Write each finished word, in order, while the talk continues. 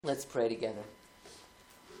Let's pray together.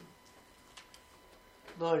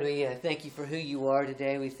 Lord, we thank you for who you are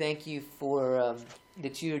today. We thank you for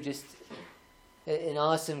that you are just an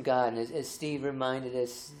awesome God. And as Steve reminded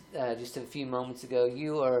us just a few moments ago,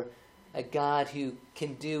 you are a God who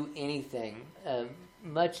can do anything,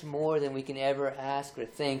 much more than we can ever ask or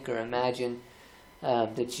think or imagine.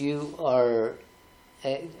 That you are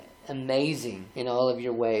amazing in all of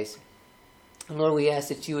your ways. And Lord, we ask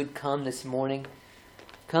that you would come this morning.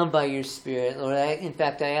 Come by your Spirit. Lord, in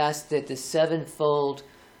fact, I ask that the sevenfold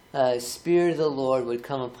Spirit of the Lord would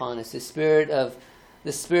come upon us. The Spirit of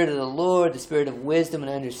the Lord, the Spirit of wisdom and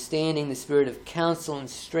understanding, the Spirit of counsel and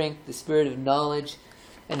strength, the Spirit of knowledge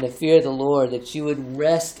and the fear of the Lord, that you would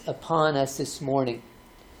rest upon us this morning.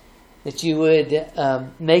 That you would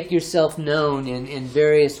make yourself known in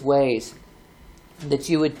various ways. That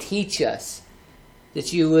you would teach us.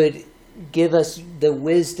 That you would give us the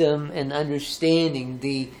wisdom and understanding,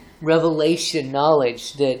 the revelation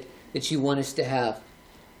knowledge that you want us to have.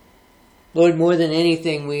 Lord, more than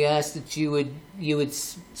anything, we ask that you would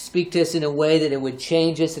speak to us in a way that it would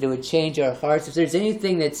change us, that it would change our hearts. If there's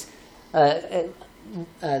anything that's any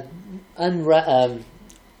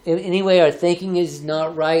way our thinking is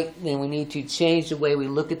not right, then we need to change the way we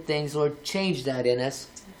look at things. Lord, change that in us.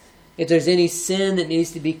 If there's any sin that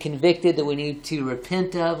needs to be convicted that we need to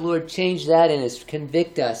repent of, Lord, change that in us,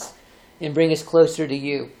 convict us, and bring us closer to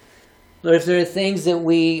you. Lord, if there are things that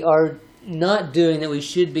we are not doing that we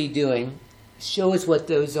should be doing, show us what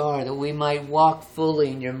those are, that we might walk fully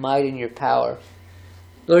in your might and your power.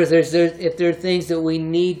 Lord, if there are things that we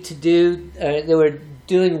need to do, that we're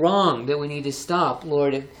doing wrong, that we need to stop,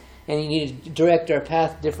 Lord, and you need to direct our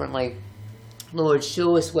path differently, Lord,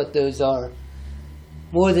 show us what those are.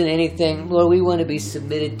 More than anything, Lord, we want to be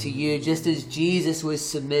submitted to you, just as Jesus was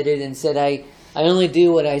submitted and said, I only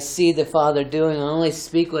do what I see the Father doing. I only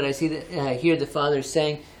speak what I hear the Father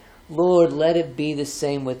saying. Lord, let it be the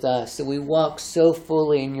same with us, that we walk so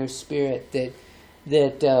fully in your Spirit that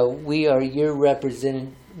we are your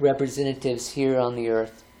representatives here on the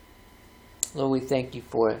earth. Lord, we thank you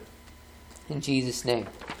for it. In Jesus' name,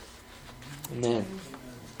 amen.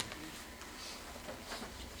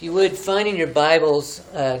 If you would, find in your Bibles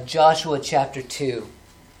Joshua chapter 2.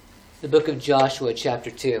 The book of Joshua chapter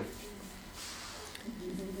 2.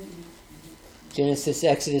 Genesis,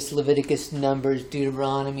 Exodus, Leviticus, Numbers,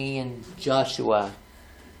 Deuteronomy, and Joshua.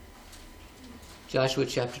 Joshua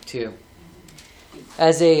chapter 2.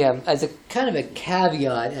 As a kind of a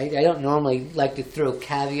caveat, I don't normally like to throw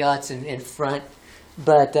caveats in front,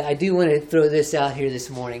 but I do want to throw this out here this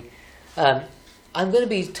morning. I'm going to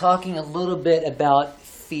be talking a little bit about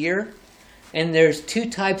fear, and there's two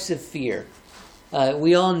types of fear.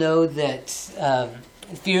 We all know that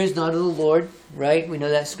fear is not of the Lord, right? We know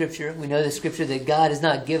that scripture. We know the scripture that God has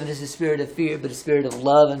not given us a spirit of fear, but a spirit of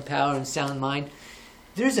love and power and sound mind.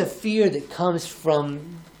 There's a fear that comes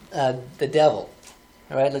from the devil.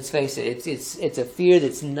 All right, let's face it. It's a fear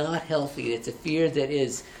that's not healthy. It's a fear that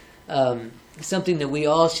is something that we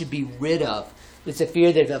all should be rid of. It's a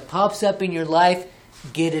fear that if it pops up in your life,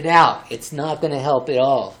 get it out. It's not going to help at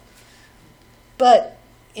all. But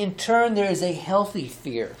in turn, there is a healthy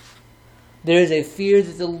fear. There is a fear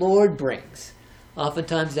that the Lord brings.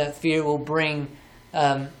 Oftentimes, that fear will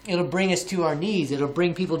it'll bring us to our knees. It'll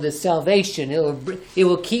bring people to salvation. It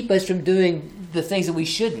will keep us from doing the things that we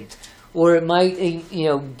shouldn't, or it might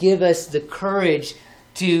give us the courage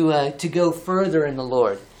to go further in the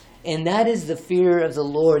Lord. And that is the fear of the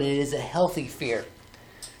Lord, and it is a healthy fear.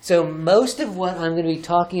 So most of what I'm going to be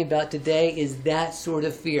talking about today is that sort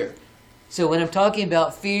of fear. So when I'm talking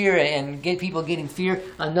about fear and people getting fear,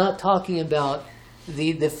 I'm not talking about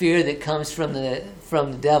the fear that comes from the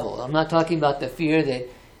devil. I'm not talking about the fear that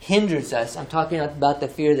hinders us. I'm talking about the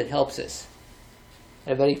fear that helps us.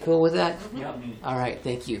 Everybody cool with that? Yeah. All right,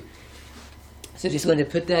 thank you. So just wanted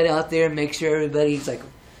to put that out there and make sure everybody's like,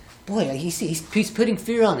 boy, he's putting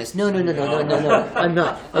fear on us. No, I'm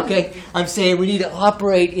not. Okay? I'm saying we need to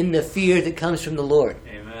operate in the fear that comes from the Lord.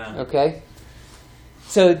 Amen. Okay?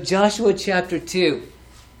 So Joshua chapter 2.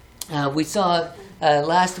 We saw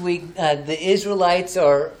last week the Israelites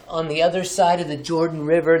are on the other side of the Jordan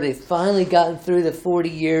River. They've finally gotten through the 40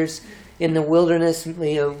 years in the wilderness,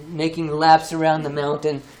 making laps around the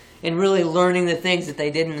mountain and really learning the things that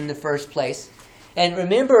they didn't in the first place. And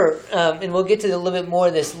remember, and we'll get to a little bit more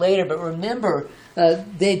of this later, but remember,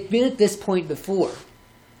 they'd been at this point before.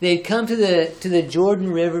 They'd come to the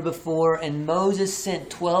Jordan River before, and Moses sent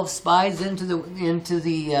 12 spies into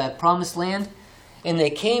the Promised Land, and they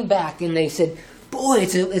came back and they said, "Boy,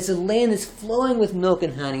 it's a land that's flowing with milk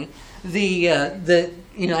and honey."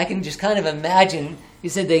 I can just kind of imagine He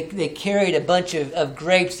said they carried a bunch of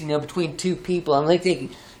grapes, between two people. I'm like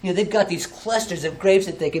thinking, they've got these clusters of grapes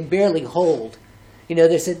that they can barely hold.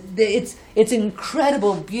 They said it's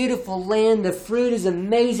incredible, beautiful land. The fruit is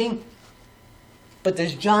amazing, but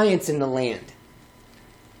there's giants in the land.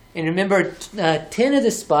 And remember, 10 of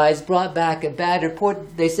the spies brought back a bad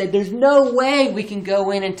report. They said, there's no way we can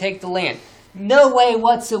go in and take the land. No way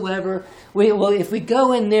whatsoever. If we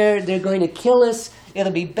go in there, they're going to kill us.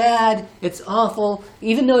 It'll be bad. It's awful.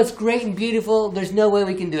 Even though it's great and beautiful, there's no way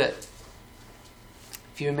we can do it.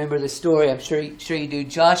 If you remember the story, I'm sure you do,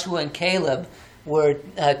 Joshua and Caleb were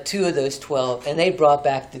 2 of those 12, and they brought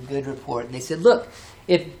back the good report. And they said, look,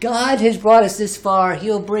 if God has brought us this far,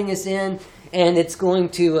 He'll bring us in, and it's going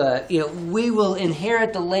to, we will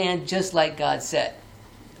inherit the land just like God said.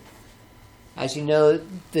 As you know,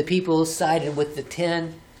 the people sided with the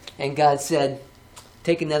 10, and God said,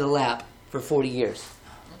 take another lap for 40 years.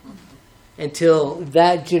 Until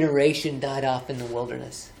that generation died off in the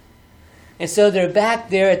wilderness. And so they're back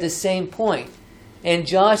there at the same point. And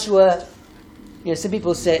Joshua, some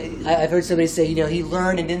people say, I've heard somebody say, he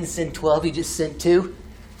learned and didn't send 12, he just sent 2.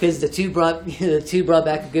 Because the two brought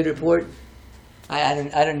back a good report. I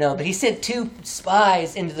don't know. But he sent 2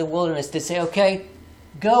 spies into the wilderness to say, okay,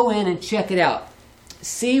 go in and check it out.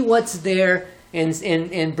 See what's there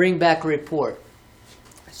and bring back a report.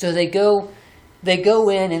 So they go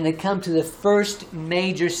in and they come to the first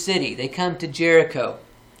major city. They come to Jericho.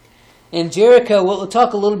 And Jericho, we'll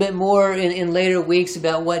talk a little bit more in later weeks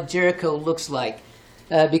about what Jericho looks like.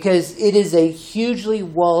 Because it is a hugely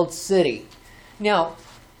walled city. Now,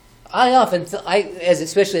 I often,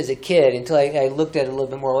 especially as a kid, until I looked at it a little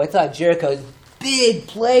bit more, I thought Jericho was a big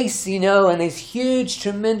place, and these huge,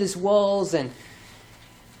 tremendous walls, and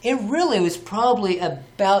it really was probably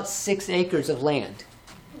about 6 acres of land.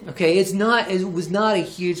 Okay, it was not a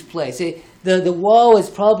huge place. The wall is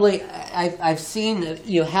probably, I've seen,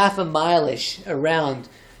 half a mile-ish around,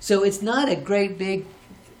 so it's not a great big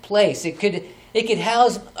place. It could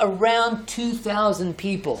house around 2,000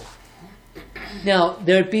 people. Now,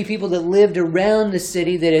 there'd be people that lived around the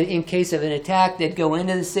city that in case of an attack, they'd go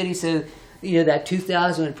into the city, so that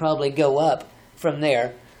 2,000 would probably go up from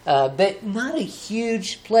there. But not a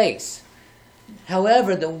huge place.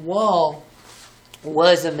 However, the wall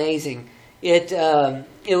was amazing. It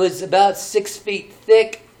was about 6 feet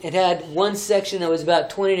thick. It had one section that was about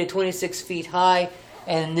 20 to 26 feet high,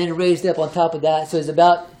 and then raised up on top of that. So it was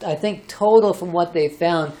about, I think total from what they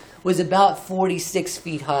found, was about 46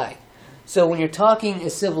 feet high. So when you're talking a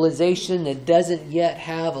civilization that doesn't yet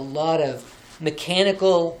have a lot of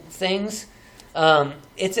mechanical things,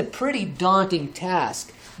 it's a pretty daunting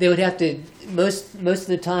task. They would have to, most of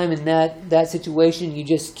the time in that situation, you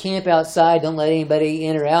just camp outside, don't let anybody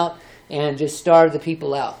in or out, and just starve the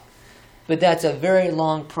people out. But that's a very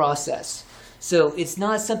long process. So it's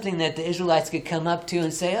not something that the Israelites could come up to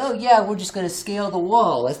and say, oh yeah, we're just going to scale the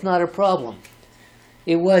wall. That's not a problem.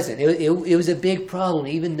 It wasn't. It was a big problem,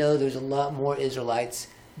 even though there's a lot more Israelites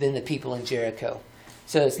than the people in Jericho.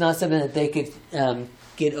 So it's not something that they could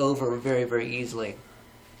get over very, very easily.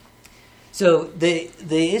 So the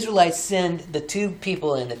Israelites send the 2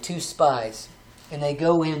 people in, the 2 spies, and they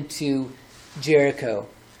go into Jericho.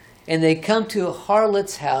 And they come to a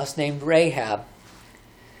harlot's house named Rahab.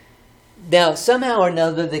 Now, somehow or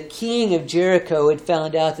another, the king of Jericho had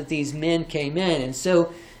found out that these men came in, and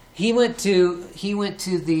so he went to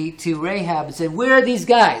Rahab and said, "Where are these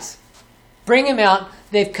guys? Bring them out.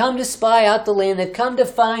 They've come to spy out the land. They've come to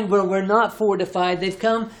find where we're not fortified. They've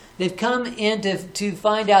come in to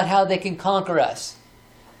find out how they can conquer us."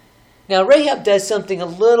 Now, Rahab does something a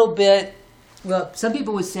little bit, well, some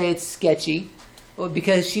people would say it's sketchy,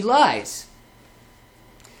 because she lies.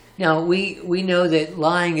 Now, we know that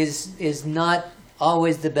lying is not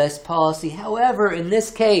always the best policy. However, in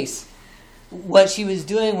this case, what she was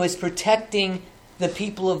doing was protecting the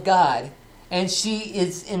people of God. And she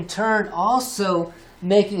is, in turn, also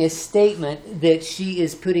making a statement that she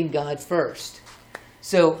is putting God first.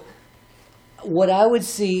 So, what I would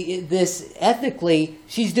see this ethically,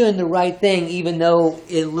 she's doing the right thing, even though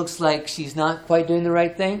it looks like she's not quite doing the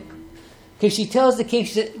right thing. Because she tells the king,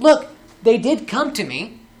 she said, look, they did come to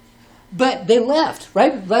me, but they left,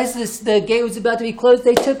 right? As the gate was about to be closed,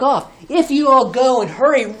 they took off. If you all go and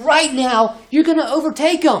hurry right now, you're going to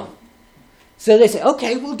overtake them. So they say,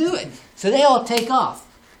 okay, we'll do it. So they all take off.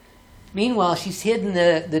 Meanwhile, she's hidden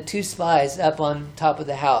the 2 spies up on top of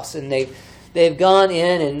the house, and they've gone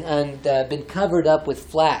in and been covered up with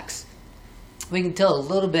flax. We can tell a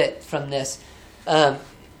little bit from this.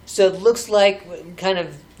 So it looks like, kind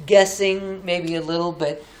of guessing maybe a little,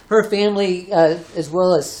 but her family, as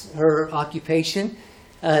well as her occupation,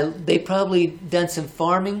 They probably done some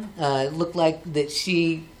farming. It looked like that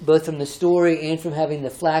she, both from the story and from having the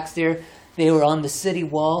flax there, they were on the city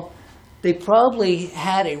wall. They probably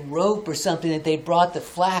had a rope or something that they brought the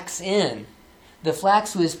flax in. The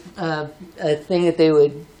flax was a thing that they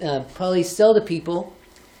would probably sell to people,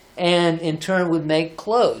 and in turn would make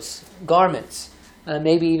clothes, garments,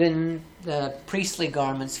 maybe even priestly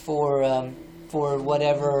garments for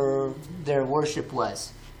whatever their worship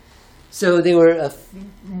was. So they were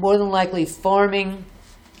more than likely farming.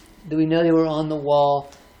 We know they were on the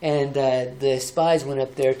wall, and the spies went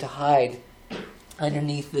up there to hide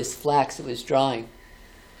underneath this flax that was drying.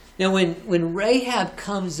 Now when Rahab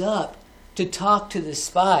comes up to talk to the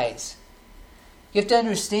spies, you have to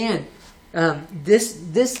understand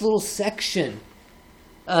this little section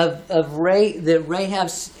of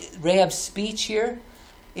Rahab's speech here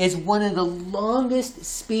is one of the longest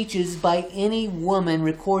speeches by any woman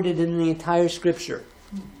recorded in the entire Scripture.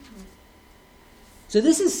 So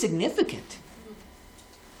this is significant.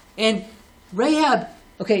 And Rahab,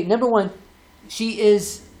 okay, number one, she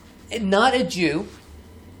is not a Jew.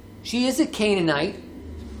 She is a Canaanite.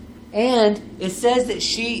 And it says that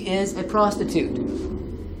she is a prostitute.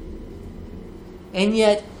 And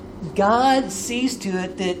yet, God sees to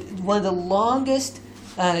it that one of the longest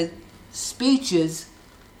speeches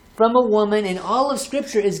from a woman in all of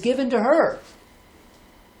Scripture is given to her.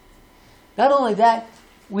 Not only that,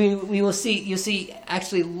 you'll see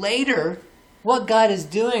actually later what God is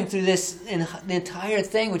doing through this the entire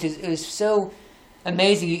thing, which is so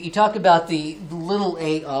amazing. You talk about the little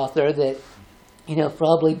A author that,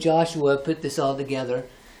 probably Joshua put this all together.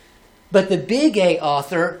 But the big A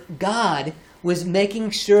author, God, was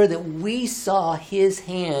making sure that we saw His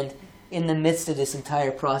hand in the midst of this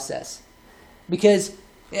entire process. Because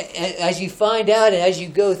as you find out and as you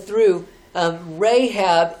go through,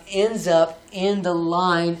 Rahab ends up in the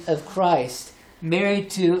line of Christ, married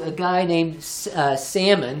to a guy named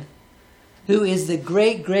Salmon, who is the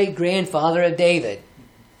great-great-grandfather of David.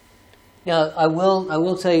 Now, I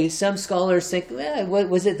will tell you, some scholars think,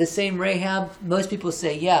 was it the same Rahab? Most people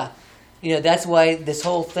say, yeah. That's why this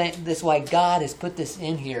whole thing, that's why God has put this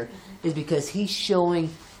in here, is because He's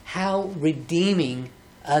showing how redeeming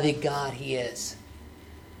of a God He is.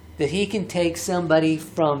 That He can take somebody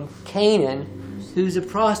from Canaan, who's a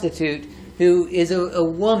prostitute, who is a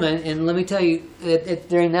woman, and let me tell you,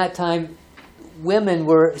 during that time, women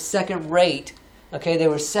were second-rate. Okay, they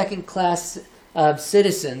were second-class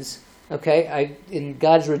citizens. Okay, and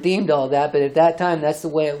God's redeemed all that, but at that time, that's the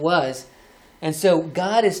way it was. And so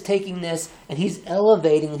God is taking this, and He's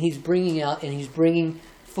elevating, and He's bringing out, and He's bringing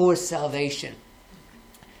forth salvation.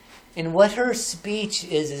 And what her speech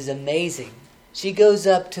is amazing. She goes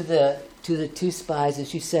up to the two spies, and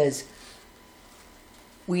she says,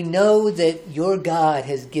 "We know that your God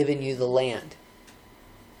has given you the land.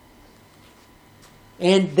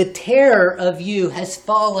 And the terror of you has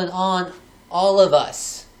fallen on all of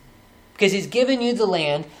us. Because He's given you the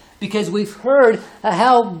land, because we've heard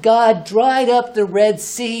how God dried up the Red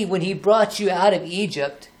Sea when He brought you out of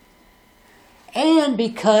Egypt. And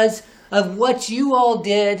because of what you all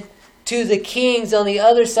did to the kings on the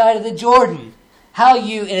other side of the Jordan. How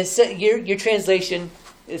you," and it's, your translation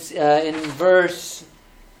is in verse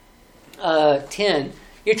 10.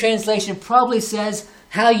 Your translation probably says,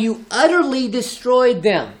 "How you utterly destroyed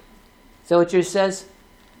them." Is that what yours says?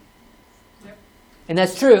 Yep. And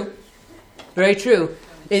that's true. Very true.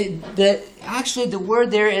 Actually, the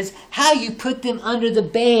word there is how you put them under the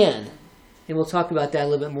ban. And we'll talk about that a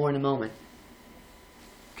little bit more in a moment.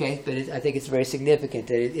 Okay, but I think it's very significant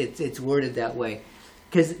that it's worded that way.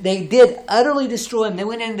 Because they did utterly destroy them. They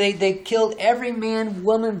went in and they killed every man,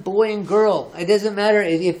 woman, boy, and girl. It doesn't matter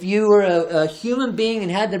if you were a human being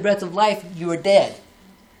and had the breath of life, you were dead.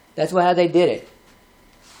 That's how they did it.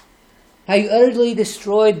 How you utterly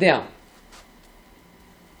destroyed them.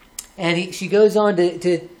 And she goes on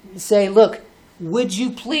to say, "Look, would you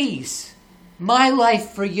please, my life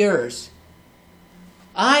for yours?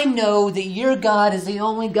 I know that your God is the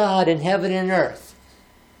only God in heaven and earth.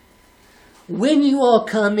 When you all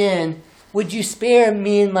come in, would you spare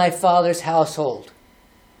me and my father's household?"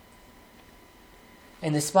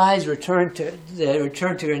 And the spies returned to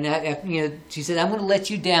her, and she said, "I'm going to let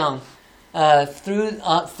you down on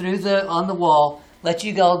the wall. Let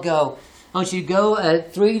you all go. I want you to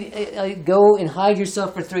go and hide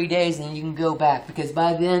yourself for 3 days, and then you can go back, because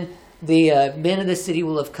by then the men of the city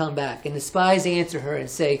will have come back." And the spies answer her and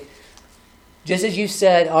say, "Just as you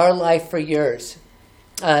said, our life for yours.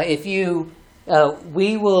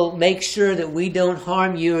 We will make sure that we don't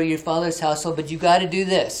harm you or your father's household, but you got to do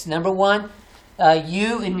this. Number one,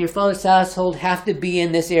 you and your father's household have to be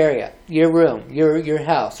in this area, your room, your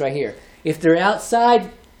house right here. If they're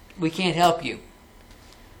outside, we can't help you.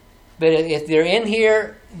 But if they're in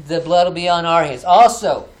here, the blood will be on our hands.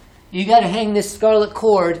 Also, you got to hang this scarlet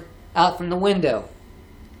cord out from the window.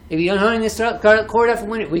 If you don't hang this scarlet cord out from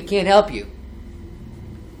the window, we can't help you.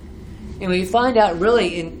 And we find out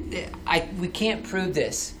really, we can't prove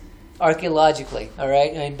this archaeologically, all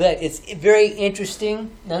right? But it's very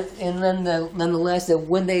interesting, and nonetheless, that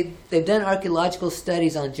when they've done archaeological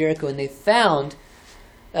studies on Jericho, and they found,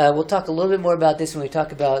 we'll talk a little bit more about this when we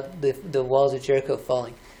talk about the walls of Jericho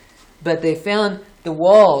falling. But they found the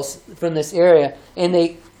walls from this area, and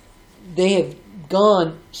they have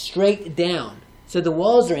gone straight down. So the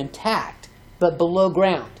walls are intact, but below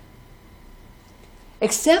ground.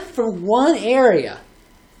 Except for one area.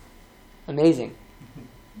 Amazing.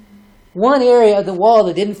 One area of the wall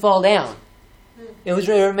that didn't fall down. It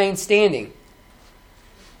remained standing.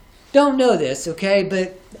 Don't know this, okay?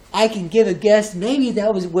 But I can give a guess. Maybe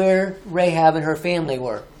that was where Rahab and her family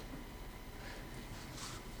were.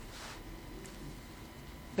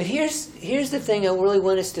 But here's the thing I really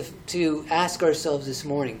want us to ask ourselves this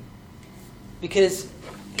morning. Because,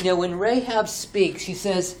 when Rahab speaks, she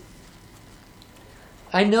says,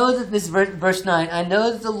 I know that this verse 9, I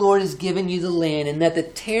know that the Lord has given you the land, and that the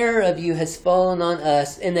terror of you has fallen on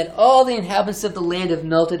us, and that all the inhabitants of the land have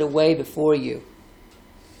melted away before you.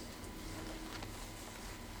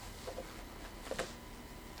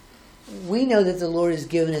 We know that the Lord has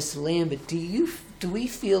given us the land, but do we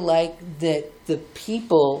feel like that the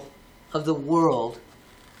people of the world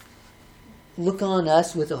look on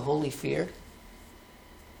us with a holy fear?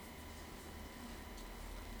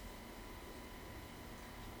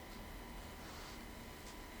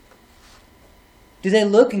 Do they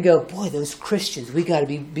look and go, boy, those Christians, we got to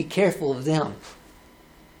be careful of them?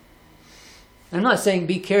 I'm not saying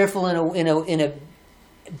be careful in a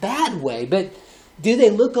bad way, but do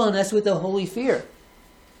they look on us with a holy fear?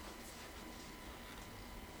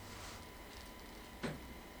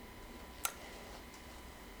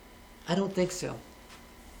 I don't think so.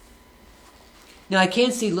 Now, I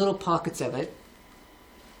can see little pockets of it.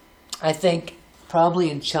 I think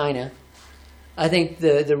probably in China. I think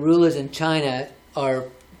the rulers in China are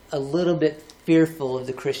a little bit fearful of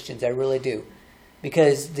the Christians. I really do.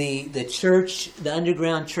 Because the church, the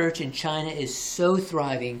underground church in China is so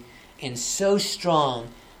thriving and so strong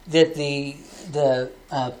that the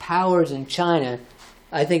powers in China,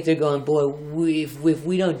 I think they're going, boy, if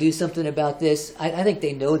we don't do something about this, I think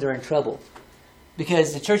they know they're in trouble.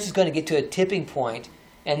 Because the church is going to get to a tipping point,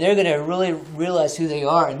 and they're going to really realize who they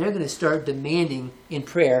are, and they're going to start demanding in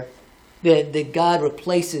prayer that God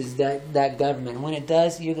replaces that government. And when it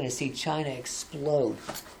does, you're going to see China explode.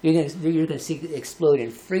 You're going to see it explode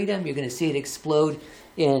in freedom. You're going to see it explode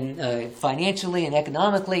in financially and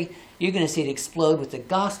economically. You're going to see it explode with the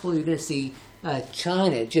gospel. You're going to see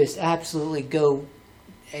China just absolutely go.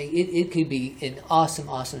 It could be an awesome,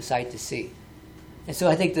 awesome sight to see. And so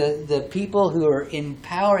I think the people who are in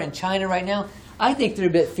power in China right now, I think they're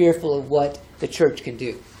a bit fearful of what the church can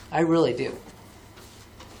do. I really do.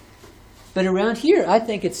 But around here, I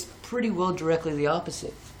think it's pretty well directly the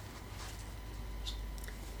opposite.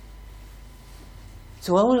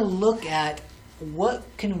 So I want to look at what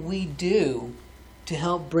can we do to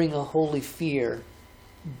help bring a holy fear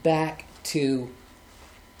back to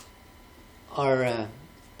the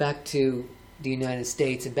United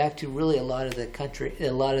States, and back to really a lot of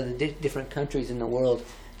the different countries in the world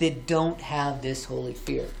that don't have this holy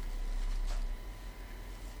fear.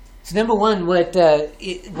 So number one, what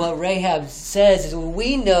Rahab says is,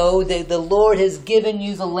 we know that the Lord has given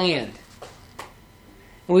you the land.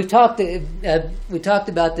 And we talked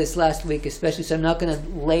about this last week, especially, so I'm not going to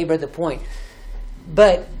labor the point.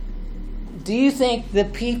 But do you think the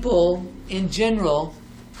people in general,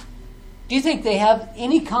 do you think they have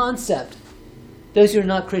any concept, those who are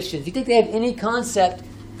not Christians, do you think they have any concept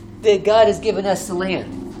that God has given us the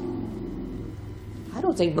land? I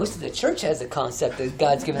don't think most of the church has a concept that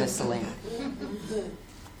God's given us the land.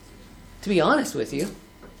 To be honest with you.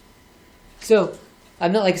 So,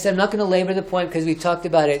 I'm not going to labor the point because we talked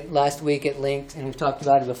about it last week at length and we've talked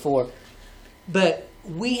about it before. But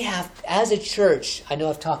we have, as a church, I know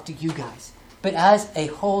I've talked to you guys, but as a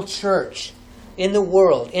whole church in the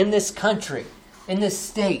world, in this country, in this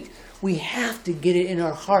state, we have to get it in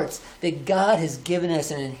our hearts that God has given us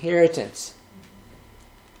an inheritance.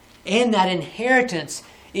 And that inheritance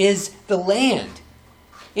is the land.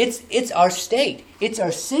 It's our state. It's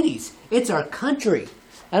our cities. It's our country.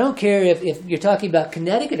 I don't care if you're talking about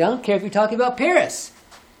Connecticut. I don't care if you're talking about Paris.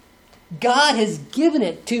 God has given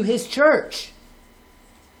it to His church.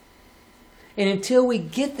 And until we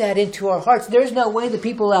get that into our hearts, there's no way the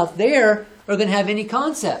people out there are going to have any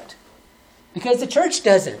concept. Because the church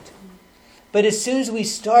doesn't. But as soon as we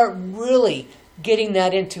start really getting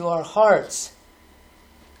that into our hearts,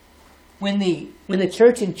 when the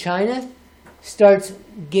church in China starts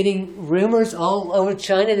getting rumors all over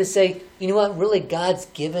China to say, you know what, really God's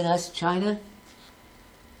given us China?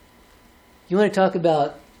 You want to talk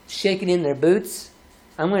about shaking in their boots?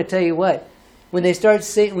 I'm going to tell you what, when this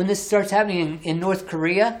starts happening in North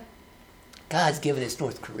Korea, God's given us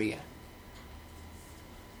North Korea.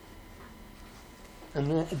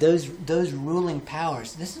 And those ruling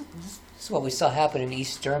powers, this is what we saw happen in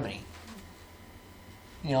East Germany.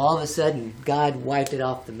 You know, all of a sudden, God wiped it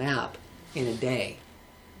off the map in a day.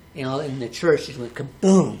 You know, and the church just went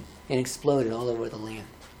kaboom and exploded all over the land.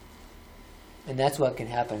 And that's what can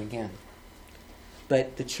happen again.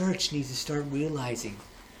 But the church needs to start realizing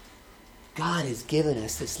God has given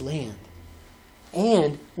us this land.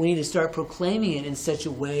 And we need to start proclaiming it in such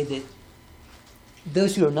a way that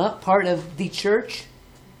those who are not part of the church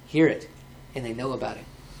hear it and they know about it.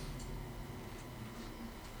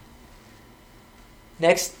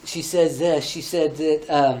 Next, she says this. She said that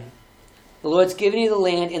the Lord's given you the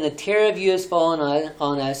land, and the terror of you has fallen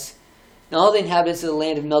on us, and all the inhabitants of the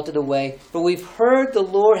land have melted away. For we've heard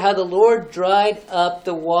how the Lord dried up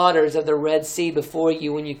the waters of the Red Sea before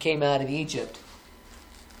you when you came out of Egypt.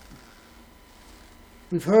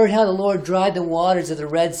 We've heard how the Lord dried the waters of the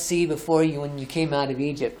Red Sea before you when you came out of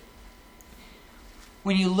Egypt.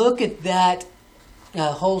 When you look at that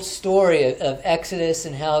whole story of Exodus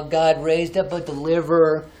and how God raised up a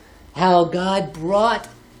deliverer, how God brought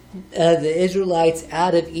the Israelites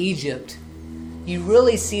out of Egypt, you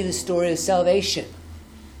really see the story of salvation.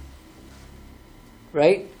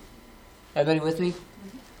 Right? Everybody with me?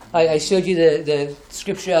 I showed you the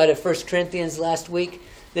scripture out of 1 Corinthians last week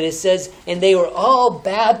that it says, and they were all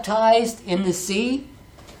baptized in the sea.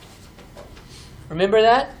 Remember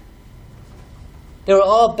that? They were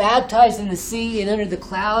all baptized in the sea and under the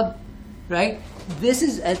cloud, right? This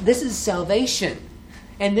is salvation,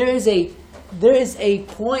 and there is a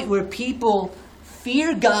point where people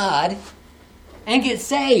fear God and get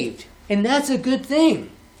saved, and that's a good thing.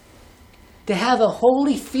 To have a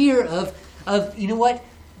holy fear of you know what?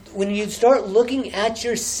 When you start looking at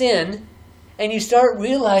your sin, and you start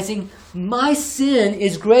realizing my sin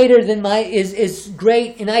is greater than is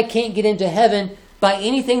great, and I can't get into heaven by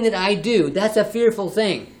anything that I do. That's a fearful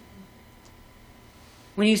thing.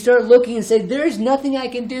 When you start looking and say, there's nothing I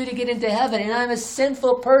can do to get into heaven, and I'm a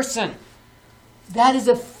sinful person. That is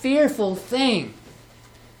a fearful thing.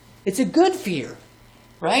 It's a good fear,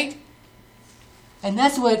 right? And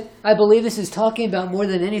that's what I believe this is talking about more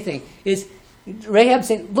than anything, is Rahab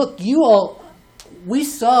saying, look, we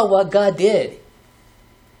saw what God did.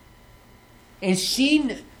 And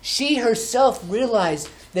she herself realized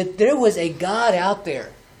that there was a God out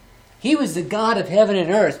there. He was the God of heaven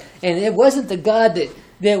and earth. And it wasn't the God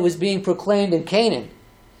that was being proclaimed in Canaan.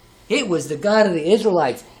 It was the God of the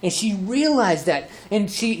Israelites. And she realized that. And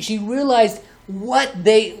she realized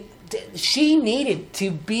she needed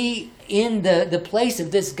to be in the place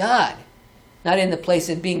of this God. Not in the place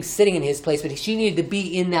of sitting in his place, but she needed to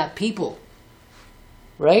be in that people.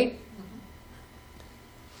 Right?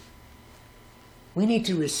 We need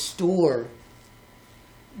to restore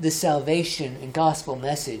the salvation and gospel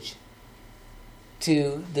message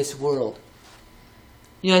to this world.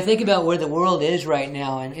 You know, I think about where the world is right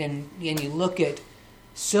now, and you look at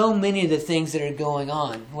so many of the things that are going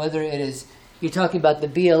on. Whether it is, you're talking about the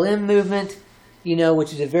BLM movement, you know,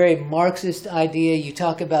 which is a very Marxist idea. You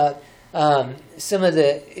talk about some of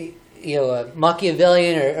the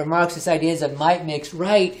Machiavellian or Marxist ideas of might makes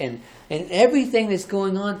right, and everything that's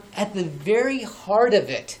going on at the very heart of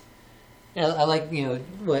it. You know, I like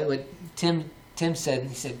what Tim said.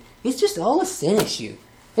 He said it's just all a sin issue.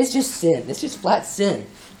 It's just sin. It's just flat sin,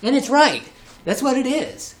 and it's right. That's what it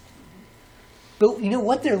is. But you know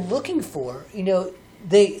what they're looking for? You know,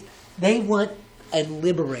 they want a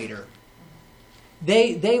liberator.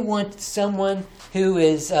 They want someone who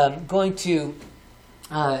is going to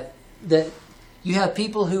you have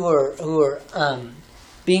people who are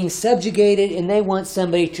being subjugated, and they want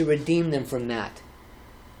somebody to redeem them from that.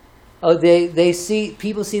 Oh,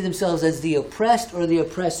 people see themselves as the oppressed or the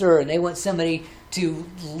oppressor, and they want somebody to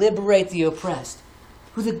liberate the oppressed.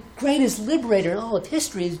 Who the greatest liberator in all of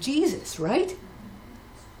history is Jesus, right?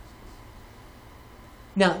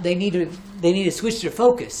 Now they need to switch their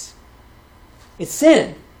focus. It's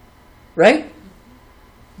sin, right?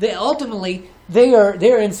 They're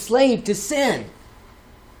enslaved to sin.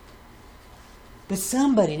 But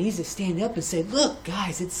somebody needs to stand up and say, look,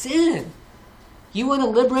 guys, it's sin. You want a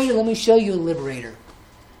liberator? Let me show you a liberator.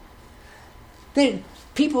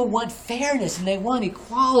 People want fairness and they want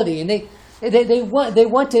equality and they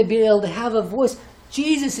want to be able to have a voice.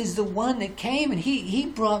 Jesus is the one that came and he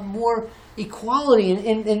brought more equality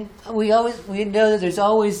and we know that there's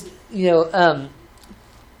always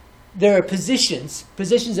there are positions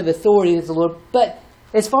of authority of the Lord, but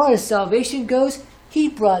as far as salvation goes, he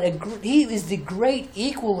is the great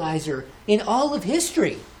equalizer in all of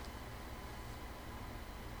history.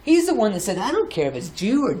 He's the one that said, I don't care if it's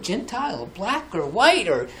Jew or Gentile or black or white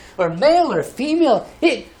or male or female.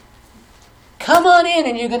 Come on in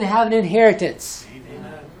and you're going to have an inheritance.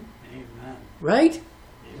 Amen. Right?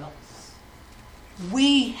 Yes.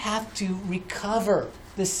 We have to recover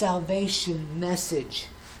the salvation message.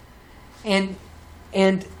 And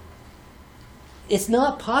it's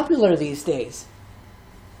not popular these days.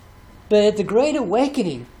 But at the Great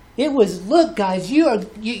Awakening, it was, look guys, you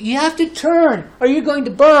have to turn or you're going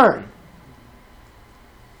to burn.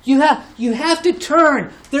 You have to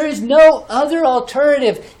turn. There is no other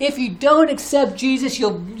alternative. If you don't accept Jesus,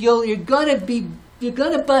 you're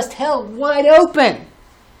gonna bust hell wide open.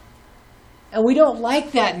 And we don't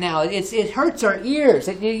like that now. It hurts our ears.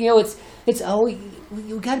 It's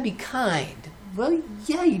you got to be kind. Well,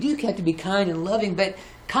 yeah, you do have to be kind and loving, but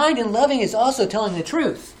kind and loving is also telling the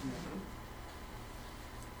truth.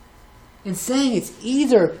 And saying it's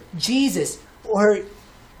either Jesus or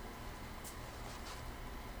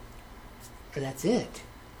that's it.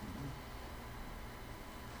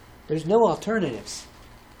 There's no alternatives.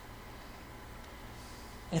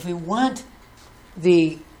 And if we want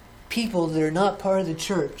the people that are not part of the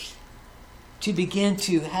church to begin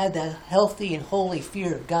to have that healthy and holy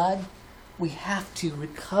fear of God, we have to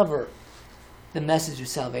recover the message of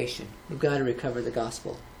salvation. We've got to recover the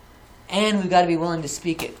gospel. And we've got to be willing to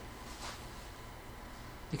speak it.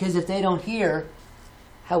 Because if they don't hear,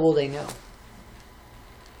 how will they know?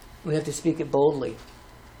 We have to speak it boldly.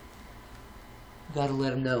 We've got to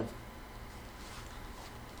let them know.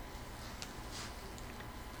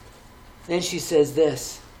 Then she says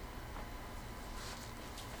this.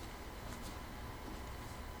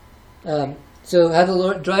 So have the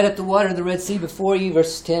Lord dried up the water of the Red Sea before you,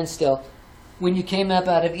 verse 10 still. When you came up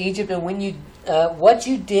out of Egypt, and when you what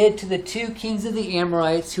you did to the two kings of the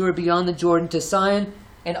Amorites who are beyond the Jordan, to Sihon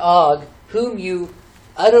and Og, whom you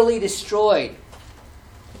utterly destroyed,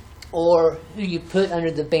 or who you put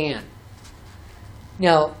under the ban.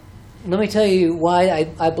 Now, let me tell you why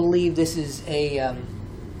I believe this is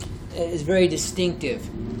is very distinctive.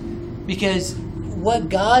 Because what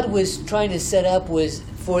God was trying to set up was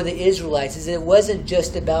for the Israelites is that it wasn't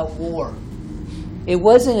just about war. It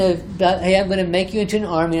wasn't about, hey, I'm going to make you into an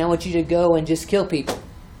army and I want you to go and just kill people.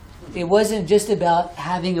 It wasn't just about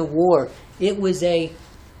having a war. It was a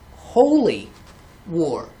holy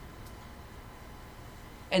war.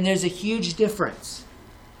 And there's a huge difference.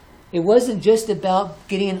 It wasn't just about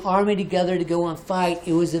getting an army together to go and fight.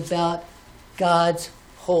 It was about God's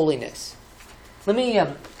holiness. Let me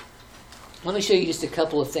show you just a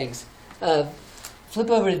couple of things. Flip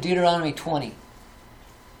over to Deuteronomy 20.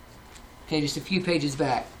 Okay, just a few pages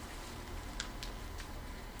back.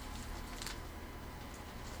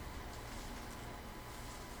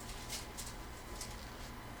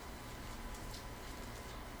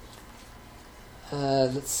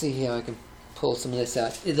 Let's see how I can pull some of this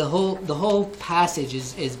out. The whole passage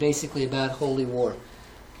is basically about holy war.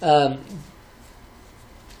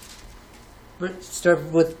 Start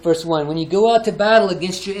with verse 1. When you go out to battle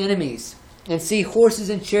against your enemies and see horses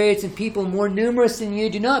and chariots and people more numerous than you,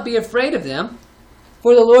 do not be afraid of them.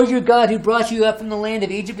 For the Lord your God who brought you up from the land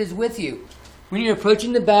of Egypt is with you. When you're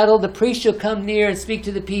approaching the battle, the priest shall come near and speak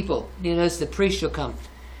to the people. You notice the priest shall come.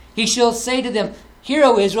 He shall say to them, Hear,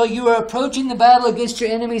 O Israel, you are approaching the battle against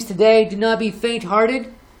your enemies today. Do not be faint-hearted.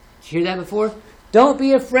 Did you hear that before? Don't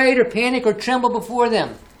be afraid or panic or tremble before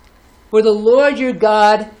them. For the Lord your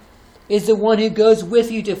God is the one who goes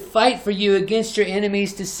with you to fight for you against your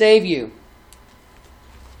enemies to save you.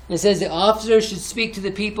 It says the officers should speak to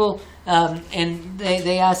the people, and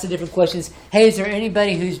they ask the different questions. Hey, is there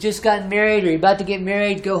anybody who's just gotten married or you're about to get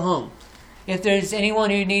married? Go home. If there's anyone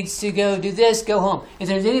who needs to go do this, go home. If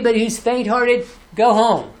there's anybody who's faint-hearted, go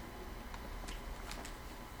home.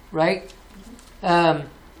 Right?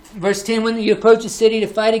 Verse 10, when you approach a city to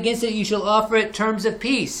fight against it, you shall offer it terms of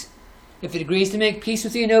peace. If it agrees to make peace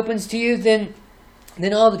with you and opens to you, then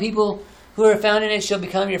all the people who are found in it shall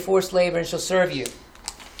become your forced labor and shall serve you.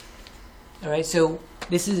 All right, so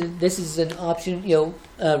this is an option.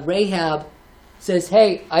 Rahab says,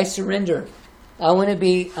 "Hey, I surrender. I want to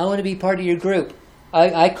be part of your group.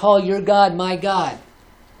 I call your God my God."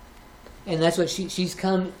 And that's what she's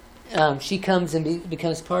come. She comes and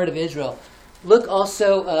becomes part of Israel. Look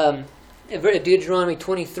also at Deuteronomy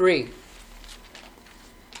 23.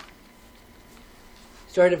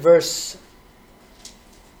 Start at verse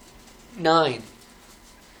 9.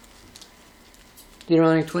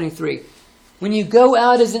 Deuteronomy 23. When you go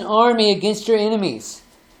out as an army against your enemies,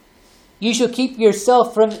 you shall keep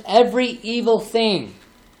yourself from every evil thing.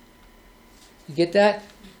 You get that?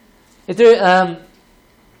 If there,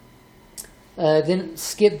 then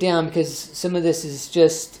skip down, because some of this is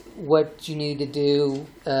just what you need to do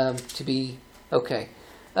to be okay.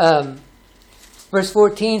 Verse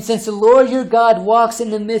 14, since the Lord your God walks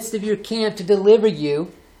in the midst of your camp to deliver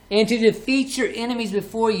you and to defeat your enemies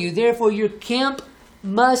before you, therefore your camp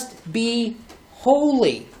must be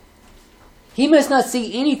holy. He must not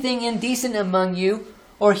see anything indecent among you,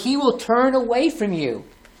 or he will turn away from you.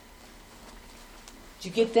 Did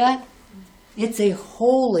you get that? It's a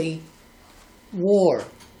holy war.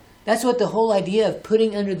 That's what the whole idea of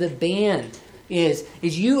putting under the ban is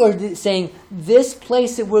you are saying this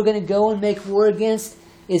place that we're going to go and make war against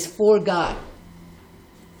is for God.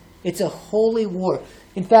 It's a holy war.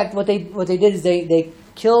 In fact, what they did is they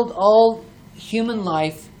killed all human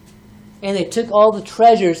life, and they took all the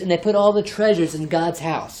treasures and they put all the treasures in God's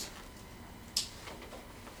house.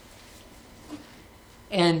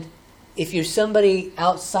 And if you're somebody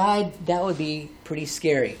outside, that would be pretty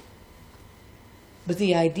scary. But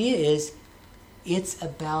the idea is, it's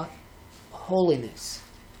about holiness.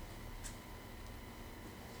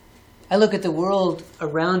 I look at the world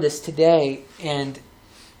around us today, and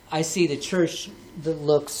I see the church that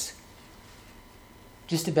looks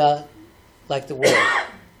just about like the world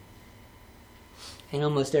in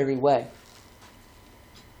almost every way.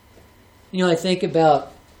 You know, I think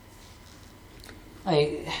about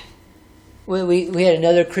we had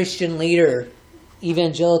another Christian leader,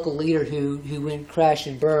 evangelical leader, who went crash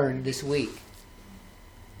and burn this week.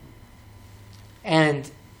 And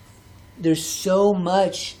there's so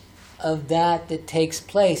much of that takes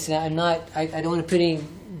place. And I don't want to put any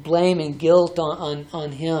blame and guilt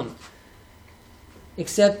on him.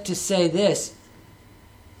 Except to say this: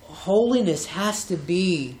 holiness has to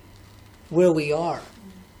be where we are.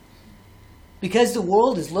 Because the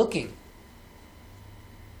world is looking.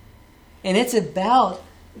 And it's about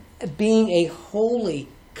being a holy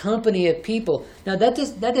company of people. Now that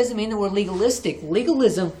doesn't mean that we're legalistic.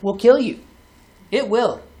 Legalism will kill you. It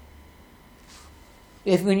will.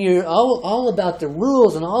 When you're all about the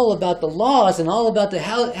rules and all about the laws and all about the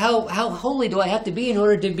how holy do I have to be in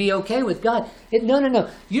order to be okay with God? No.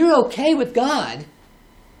 You're okay with God.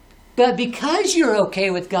 But because you're okay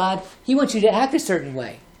with God, He wants you to act a certain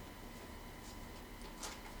way.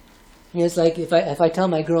 You know, it's like if I tell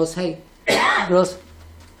my girls, hey, girls,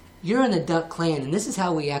 you're in the duck clan, and this is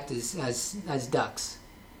how we act as ducks.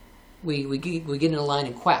 We get in a line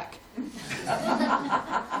and quack.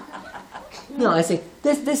 No, I say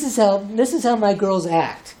this is how my girls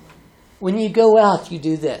act. When you go out, you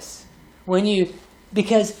do this.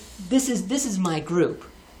 Because this is my group,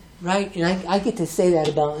 right? And I get to say that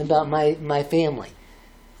about my family.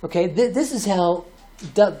 Okay, this is how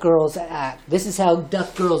duck girls act. This is how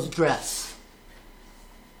duck girls dress.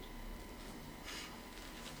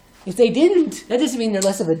 If they didn't, that doesn't mean they're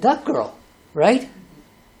less of a duck girl, right?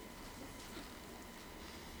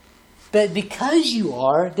 But because you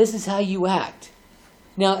are, this is how you act.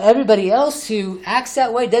 Now, everybody else who acts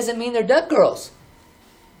that way doesn't mean they're duck girls,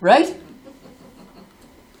 right?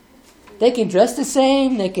 They can dress the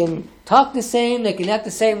same, they can talk the same, they can act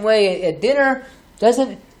the same way at dinner. Those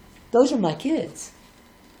are my kids.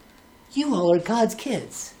 You all are God's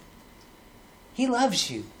kids. He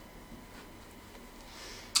loves you.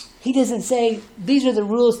 He doesn't say, these are the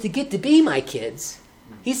rules to get to be my kids.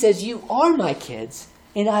 He says, you are my kids,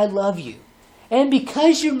 and I love you. And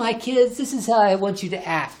because you're my kids, this is how I want you to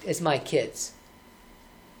act as my kids.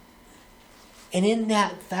 And in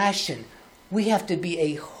that fashion, we have to be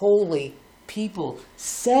a holy people,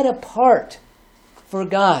 set apart for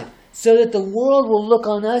God, so that the world will look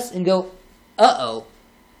on us and go, uh-oh,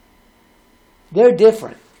 they're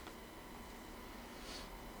different.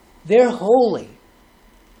 They're holy.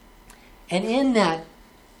 And in that,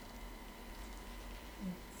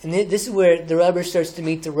 and this is where the rubber starts to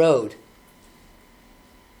meet the road.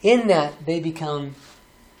 In that,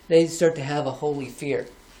 they start to have a holy fear.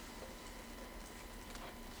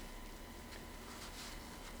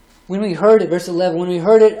 When we heard it, verse 11, when we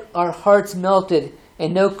heard it, our hearts melted,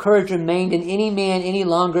 and no courage remained in any man any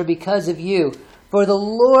longer because of you. For the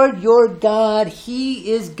Lord your God,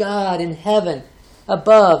 He is God in heaven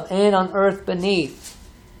above and on earth beneath.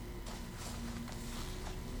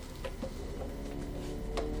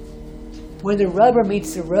 where the rubber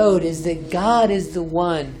meets the road is that God is the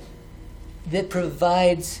one that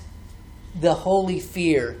provides the holy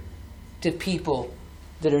fear to people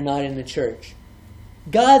that are not in the church.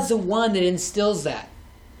 God's the one that instills that.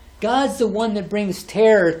 God's the one that brings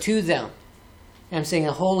terror to them. And I'm saying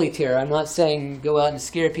a holy terror. I'm not saying go out and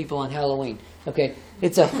scare people on Halloween. Okay?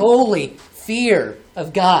 It's a holy fear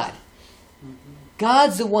of God.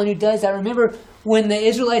 God's the one who does that. Remember when the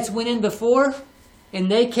Israelites went in before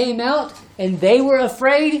and they came out and they were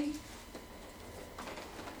afraid?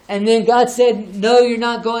 And then God said, no, you're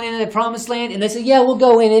not going into the promised land. And they said, yeah, we'll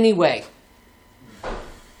go in anyway.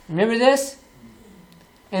 Remember this?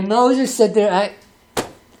 And Moses said there,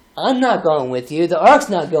 I'm not going with you. The ark's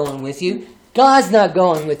not going with you. God's not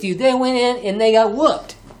going with you. They went in and they got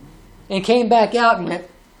whooped. And came back out and went,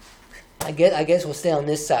 I guess we'll stay on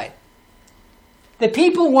this side. The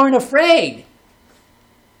people weren't afraid.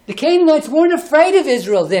 The Canaanites weren't afraid of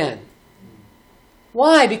Israel then.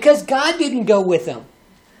 Why? Because God didn't go with them.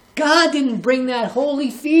 God didn't bring that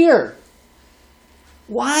holy fear.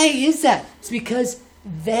 Why is that? It's because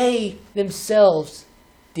they themselves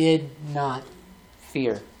did not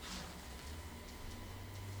fear.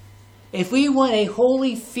 If we want a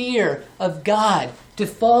holy fear of God to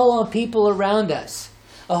fall on people around us,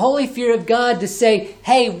 a holy fear of God to say,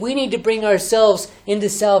 hey, we need to bring ourselves into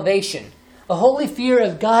salvation. A holy fear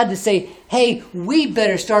of God to say, hey, we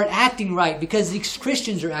better start acting right because these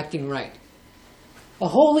Christians are acting right. A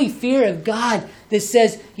holy fear of God that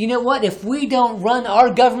says, you know what, if we don't run our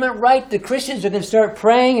government right, the Christians are going to start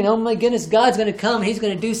praying and oh my goodness, God's going to come and He's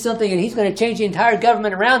going to do something and He's going to change the entire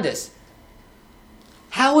government around us.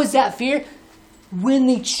 How is that fear? When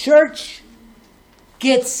the church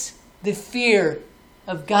gets the fear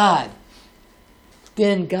of God,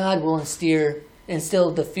 then God will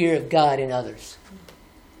instill the fear of God in others.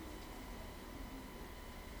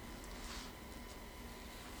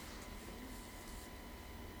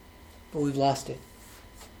 But we've lost it.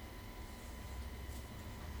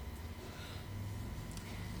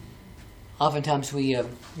 Oftentimes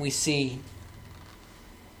we see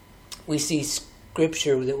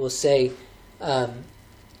scripture that will say,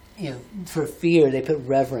 for fear they put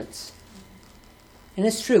reverence. And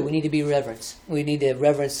it's true, we need to be reverent. We need to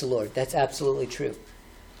reverence the Lord. That's absolutely true.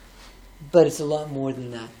 But it's a lot more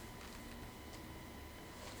than that.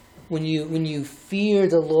 When you fear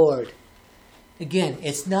the Lord, again,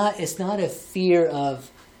 it's not a fear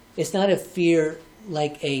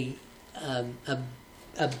like a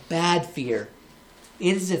bad fear.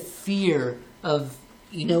 It is a fear of,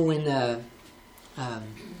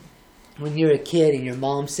 when you're a kid and your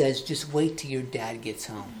mom says, just wait till your dad gets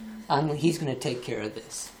home. He's going to take care of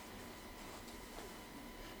this.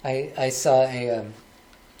 I saw a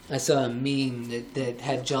meme that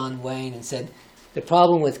had John Wayne and said, the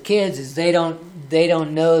problem with kids is they don't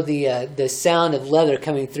know the sound of leather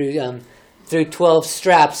coming through 12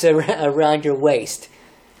 straps around your waist.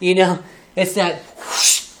 It's that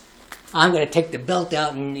whoosh, I'm going to take the belt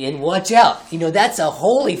out and watch out. That's a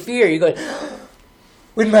holy fear. You're going,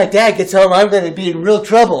 when my dad gets home, I'm going to be in real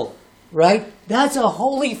trouble, right? That's a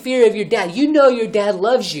holy fear of your dad. You know your dad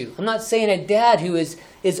loves you. I'm not saying a dad who is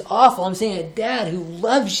awful. I'm saying a dad who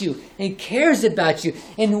loves you and cares about you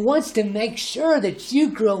and wants to make sure that you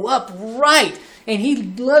grow up right. And he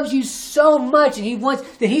loves you so much and he wants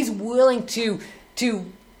that he's willing to give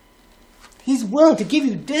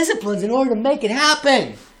you disciplines in order to make it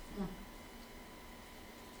happen.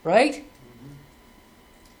 Right?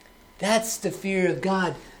 That's the fear of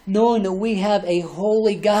God, knowing that we have a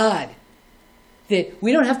holy God. That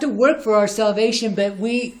we don't have to work for our salvation, but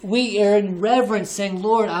we are in reverence saying,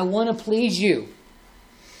 Lord, I want to please you.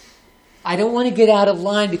 I don't want to get out of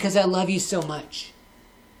line because I love you so much.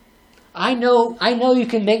 I know you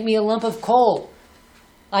can make me a lump of coal.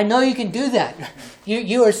 I know you can do that.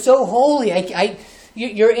 You are so holy.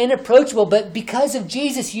 You're inapproachable, but because of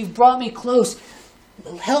Jesus, you've brought me close.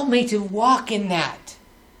 Help me to walk in that.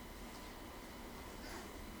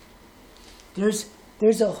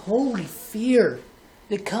 There's a holy fear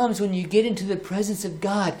that comes when you get into the presence of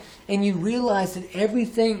God and you realize that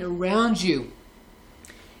everything around you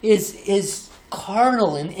is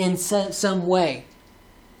carnal in some way.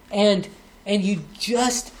 And you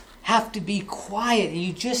just have to be quiet and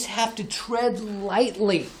you just have to tread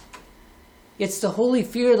lightly. It's the holy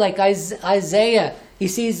fear like Isaiah. He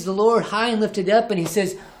sees the Lord high and lifted up and he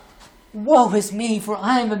says, woe is me, for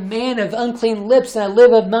I am a man of unclean lips, and I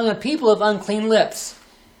live among a people of unclean lips.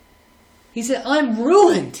 He said, I'm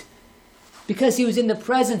ruined, because he was in the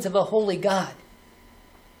presence of a holy God.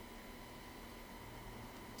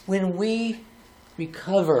 When we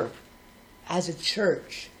recover as a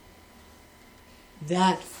church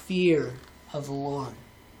that fear of the Lord,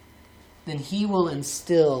 then He will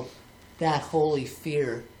instill that holy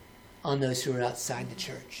fear on those who are outside the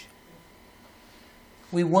church.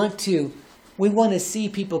 We want to see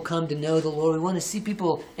people come to know the Lord. We want to see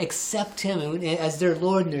people accept Him as their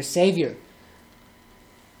Lord and their Savior.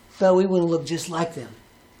 But we want to look just like them.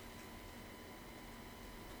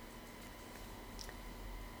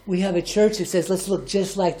 We have a church that says, let's look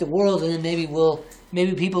just like the world, and then maybe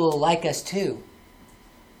people will like us too.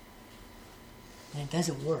 And it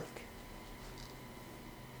doesn't work.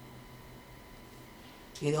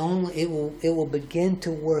 It will begin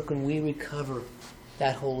to work when we recover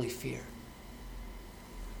that holy fear.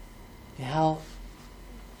 The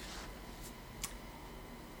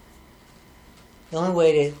only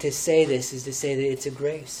way to say this is to say that it's a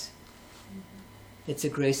grace. It's a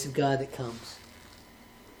grace of God that comes.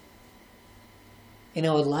 And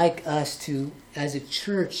I would like us to, as a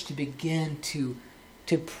church, to begin to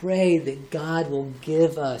pray that God will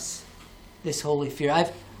give us this holy fear.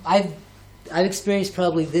 I've experienced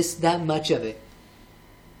probably that much of it,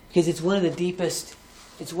 because it's one of the deepest.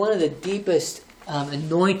 It's one of the deepest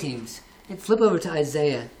anointings. Flip over to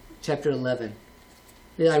Isaiah chapter 11.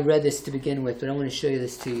 I read this to begin with, but I want to show you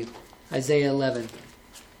this to you. Isaiah 11,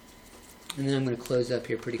 and then I'm going to close up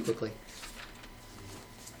here pretty quickly.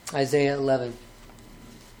 Isaiah 11.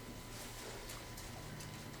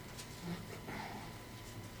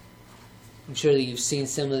 I'm sure that you've seen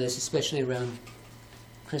some of this, especially around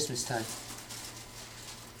Christmas time.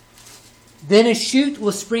 Then a shoot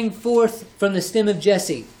will spring forth from the stem of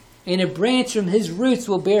Jesse, and a branch from his roots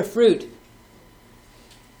will bear fruit.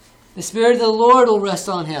 The Spirit of the Lord will rest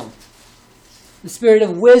on him. The Spirit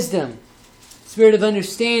of wisdom, the Spirit of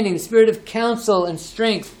understanding, the Spirit of counsel and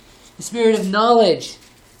strength, the Spirit of knowledge,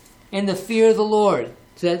 and the fear of the Lord.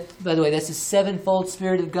 So that, by the way, that's the sevenfold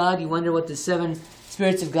Spirit of God. You wonder what the seven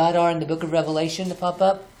spirits of God are in the book of Revelation to pop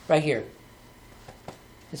up? Right here.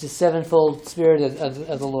 It's the sevenfold Spirit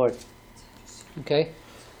of the Lord. Okay?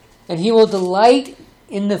 And he will delight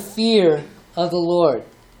in the fear of the Lord.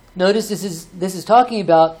 Notice this is talking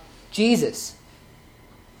about Jesus.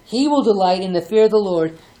 He will delight in the fear of the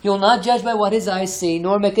Lord. He will not judge by what his eyes see,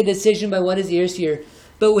 nor make a decision by what his ears hear.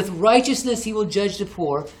 But with righteousness he will judge the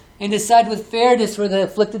poor, and decide with fairness for the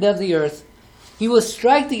afflicted of the earth. He will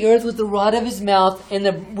strike the earth with the rod of his mouth,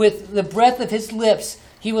 and with the breath of his lips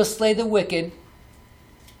he will slay the wicked.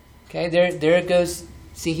 Okay, there it goes.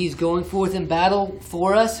 See, he's going forth in battle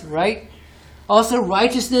for us, right? Also,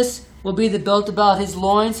 righteousness will be the belt about his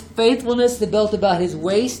loins, faithfulness the belt about his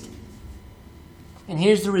waist. And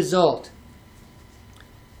here's the result.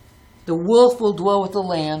 The wolf will dwell with the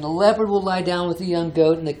lamb, the leopard will lie down with the young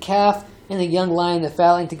goat, and the calf and the young lion, the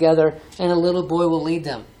fatling together, and a little boy will lead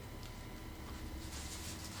them.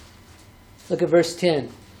 Look at verse 10.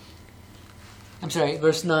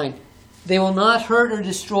 Verse 9. They will not hurt or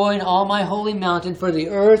destroy in all my holy mountain, for the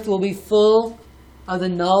earth will be full of the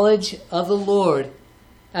knowledge of the Lord,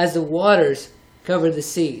 as the waters cover the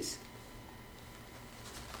seas.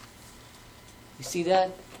 You see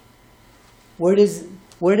that? Where does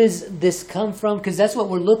this come from? Because that's what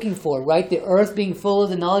we're looking for, right? The earth being full of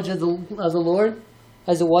the knowledge of the Lord,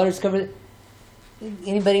 as the waters cover it.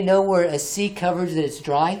 Anybody know where a sea covers that it's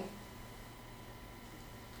dry?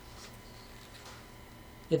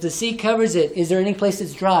 If the sea covers it, is there any place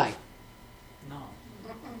that's dry? No.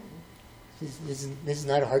 This is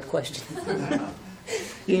not a hard question.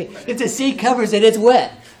 If the sea covers it, it's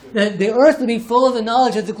wet. The earth will be full of the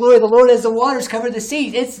knowledge of the glory of the Lord as the waters cover the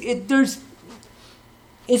sea. It's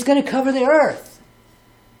going to cover the earth.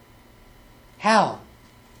 How?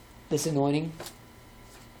 This anointing.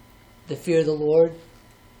 The fear of the Lord.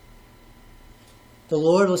 The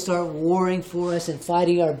Lord will start warring for us and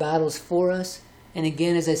fighting our battles for us. And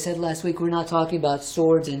again, as I said last week, we're not talking about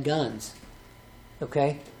swords and guns.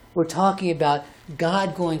 Okay? We're talking about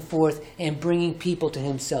God going forth and bringing people to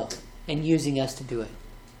himself and using us to do it.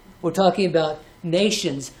 We're talking about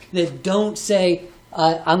nations that don't say,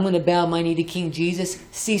 I'm going to bow my knee to King Jesus,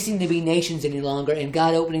 ceasing to be nations any longer, and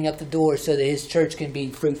God opening up the door so that his church can be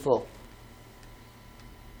fruitful.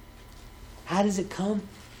 How does it come?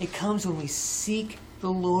 It comes when we seek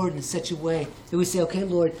the Lord in such a way that we say, okay,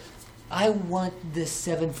 Lord, I want this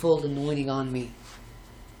sevenfold anointing on me.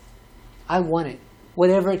 I want it.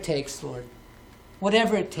 Whatever it takes, Lord.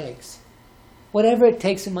 Whatever it takes. Whatever it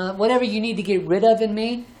takes in my life. Whatever you need to get rid of in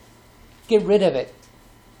me, get rid of it.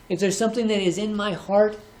 If there's something that is in my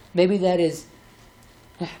heart, maybe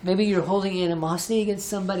you're holding animosity against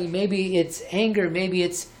somebody. Maybe it's anger. Maybe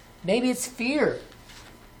it's fear.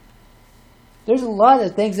 There's a lot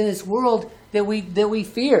of things in this world that we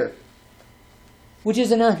fear. which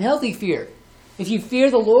is an unhealthy fear. If you fear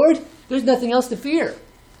the Lord, there's nothing else to fear.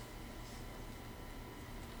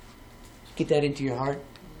 Get that into your heart.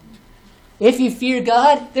 If you fear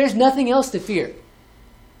God, there's nothing else to fear.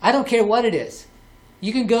 I don't care what it is.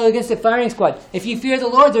 You can go against a firing squad. If you fear the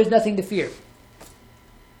Lord, there's nothing to fear.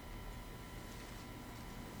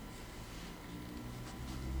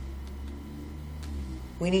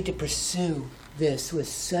 We need to pursue this with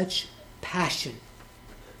such passion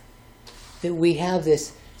that we have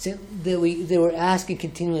this, that we're asking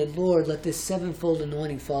continually, Lord, let this sevenfold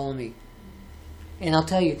anointing follow me. And I'll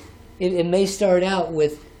tell you, it may start out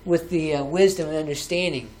with the wisdom and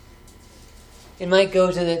understanding. It might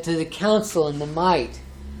go to the counsel and the might,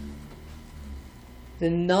 the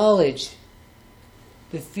knowledge.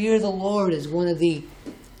 The fear of the Lord is one of the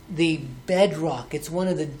bedrock. It's one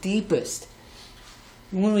of the deepest.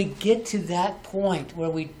 When we get to that point where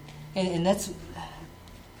and that's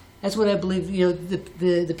what I believe.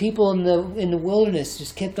 The people in the wilderness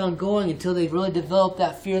just kept on going until they really developed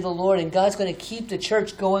that fear of the Lord. And God's going to keep the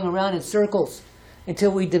church going around in circles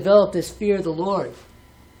until we develop this fear of the Lord.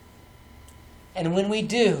 And when we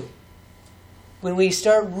do, when we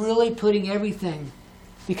start really putting everything,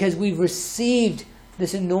 because we've received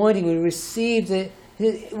this anointing, we received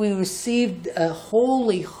a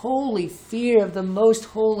holy, holy fear of the most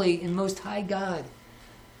holy and most high God,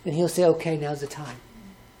 then He'll say, okay, now's the time.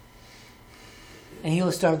 And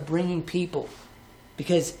He'll start bringing people,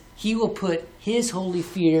 because He will put His holy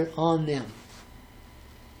fear on them.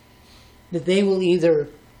 That they will either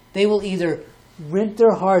rent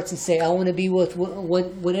their hearts and say, I want to be with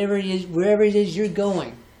whatever it is, wherever it is you're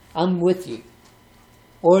going, I'm with you.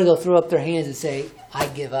 Or they'll throw up their hands and say, I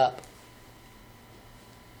give up.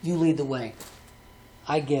 You lead the way.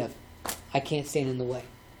 I give. I can't stand in the way.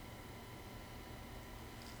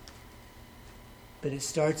 But it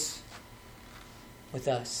starts with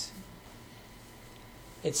us.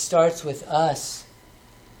 It starts with us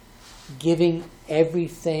giving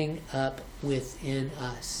everything up within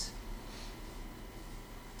us.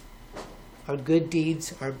 Our good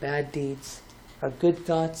deeds, our bad deeds, our good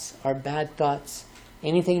thoughts, our bad thoughts,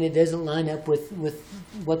 anything that doesn't line up with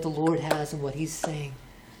what the Lord has and what He's saying,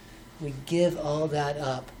 we give all that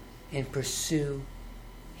up and pursue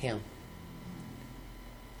Him.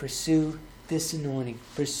 Pursue this anointing.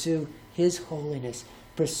 Pursue His holiness.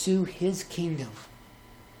 Pursue His kingdom.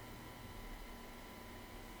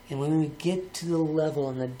 And when we get to the level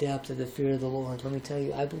and the depth of the fear of the Lord, let me tell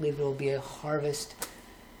you, I believe there will be a harvest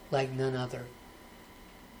like none other.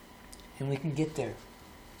 And we can get there.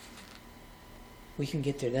 We can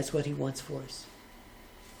get there. That's what He wants for us.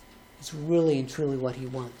 It's really and truly what He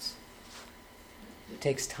wants. It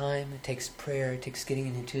takes time, it takes prayer, it takes getting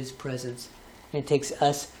into His presence, and it takes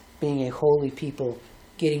us being a holy people,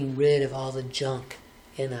 getting rid of all the junk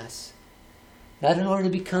in us. Not in order to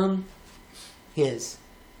become His,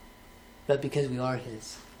 but because we are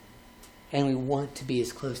His. And we want to be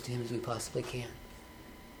as close to Him as we possibly can.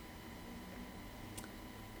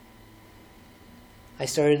 I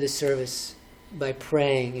started this service by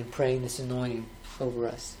praying this anointing over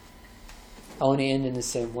us. I want to end in the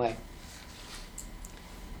same way.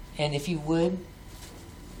 And if you would,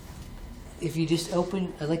 if you just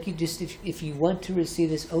open, I'd like you just, if you want to receive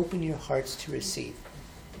this, open your hearts to receive.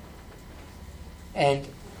 And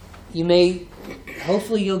you may,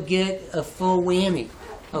 hopefully you'll get a full whammy,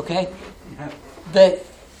 okay? But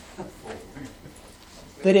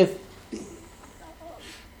if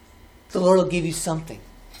the Lord will give you something.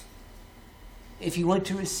 If you want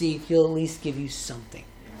to receive, He'll at least give you something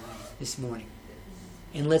this morning.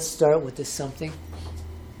 And let's start with this something,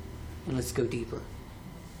 and let's go deeper.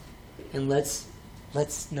 And let's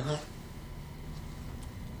not,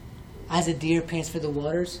 as a deer pants for the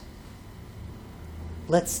waters,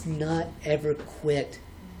 let's not ever quit.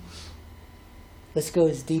 Let's go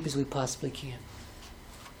as deep as we possibly can.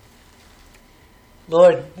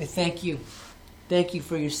 Lord, I thank You. Thank You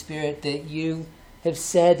for Your Spirit, that You have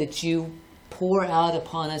said that You pour out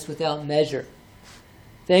upon us without measure.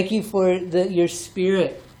 Thank You for Your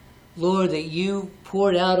Spirit, Lord, that You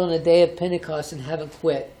poured out on the day of Pentecost and haven't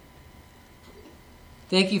quit.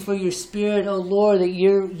 Thank You for Your Spirit, oh Lord, that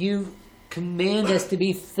You command us to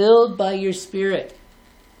be filled by Your Spirit.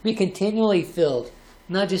 Be continually filled,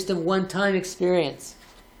 not just a one-time experience.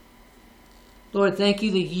 Lord, thank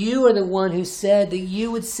You that You are the one who said that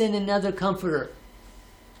You would send another comforter,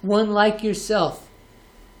 one like Yourself,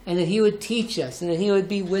 and that He would teach us and that He would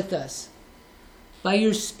be with us. By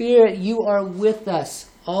Your Spirit, You are with us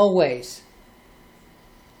always.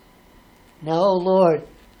 Now, oh Lord,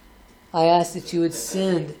 I ask that You would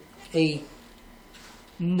send a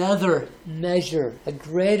another measure, a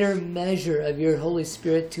greater measure of your Holy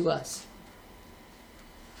Spirit to us.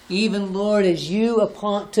 Even, Lord, as you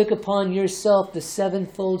took upon yourself the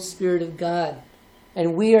sevenfold Spirit of God,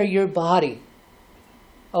 and we are your body.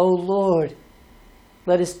 Oh, Lord,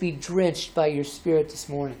 let us be drenched by your Spirit this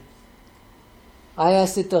morning. I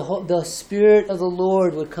ask that the Spirit of the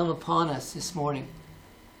Lord would come upon us this morning.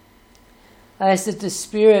 I ask that the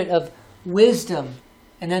Spirit of wisdom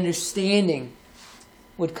and understanding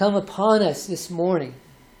would come upon us this morning.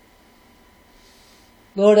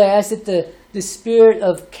 Lord, I ask that the Spirit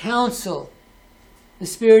of counsel, the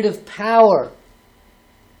Spirit of power,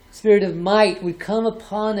 Spirit of might would come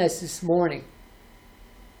upon us this morning.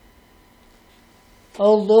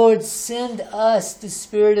 Oh Lord, send us the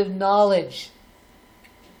Spirit of knowledge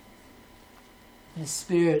and the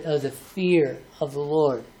Spirit of the fear of the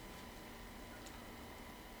Lord.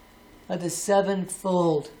 Let the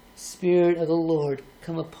sevenfold Spirit of the Lord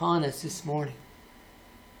come upon us this morning.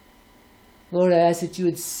 Lord, I ask that you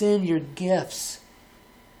would send your gifts.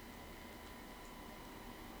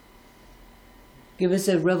 Give us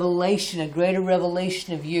a revelation, a greater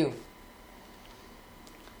revelation of you.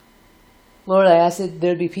 Lord, I ask that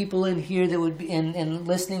there'd be people in here that would be, and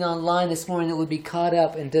listening online this morning, that would be caught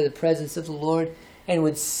up into the presence of the Lord and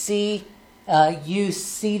would see you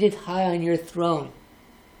seated high on your throne.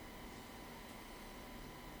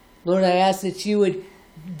 Lord, I ask that you would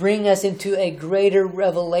bring us into a greater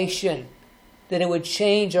revelation, that it would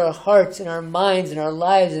change our hearts and our minds and our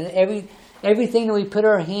lives, and everything that we put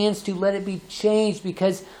our hands to, let it be changed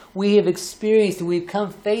because we have experienced and we've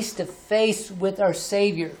come face to face with our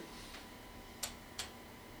Savior.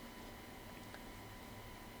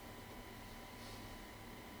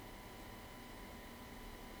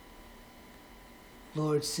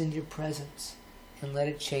 Lord, send your presence and let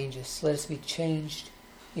it change us. Let us be changed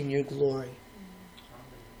in your glory.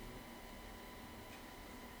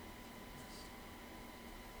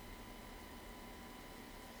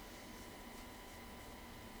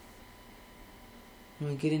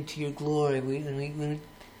 When we get into your glory,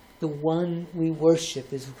 the one we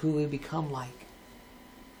worship is who we become like.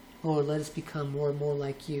 Lord, let us become more and more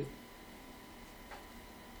like you.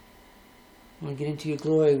 When we get into your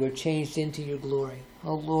glory, we're changed into your glory.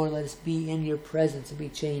 Oh Lord, let us be in your presence and be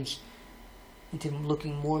changed into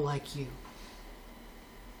looking more like you.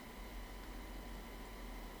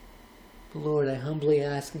 But Lord, I humbly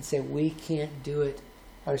ask and say, we can't do it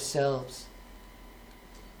ourselves.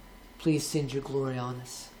 Please send your glory on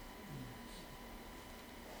us.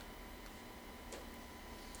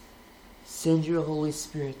 Send your Holy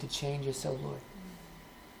Spirit to change us, oh Lord.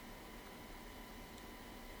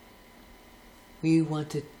 We want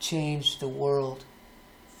to change the world.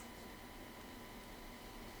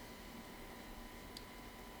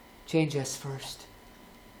 Change us first.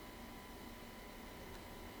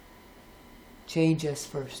 Change us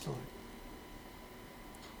first, Lord.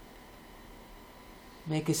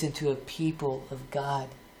 Make us into a people of God,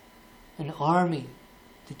 an army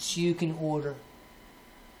that you can order.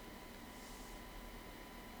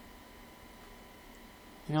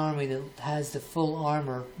 An army that has the full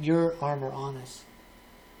armor, your armor on us.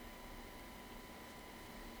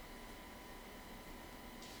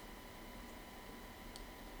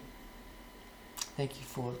 Thank you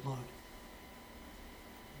for it, Lord.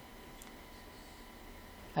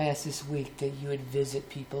 I ask this week that you would visit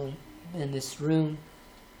people in this room,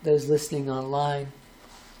 those listening online.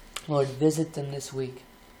 Lord, visit them this week.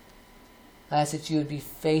 I ask that you would be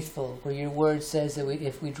faithful, where your word says that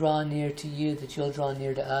if we draw near to you, that you'll draw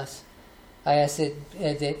near to us. I ask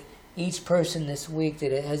that each person this week,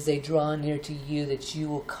 that as they draw near to you, that you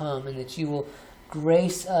will come and that you will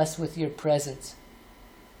grace us with your presence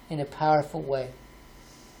in a powerful way.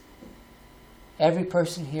 Every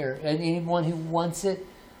person here, and anyone who wants it,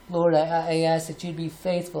 Lord, I ask that you'd be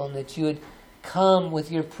faithful and that you would come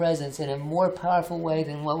with your presence in a more powerful way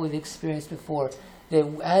than what we've experienced before. That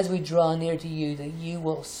as we draw near to you, that you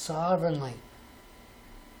will sovereignly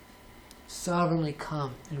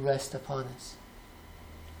come and rest upon us.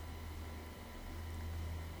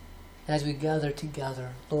 As we gather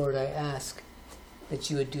together, Lord, I ask that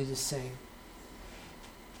you would do the same.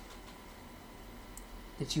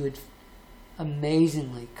 That you would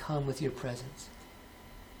amazingly come with your presence.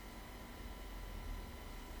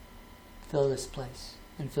 Fill this place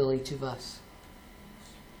and fill each of us.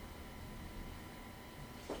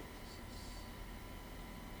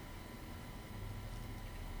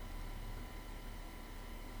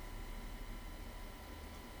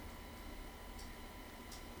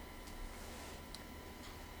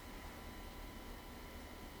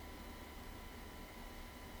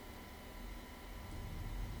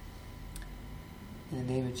 In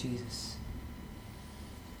the name of Jesus.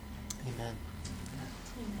 Amen.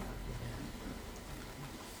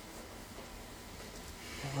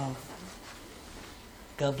 Well,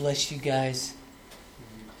 God bless you guys.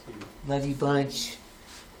 Love you bunch.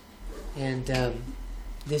 And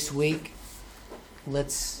this week,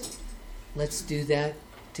 let's do that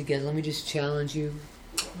together. Let me just challenge you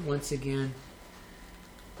once again.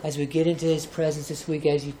 As we get into His presence this week,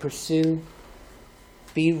 as you pursue,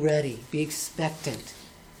 be ready, be expectant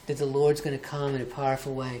that the Lord's going to come in a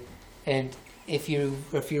powerful way. And if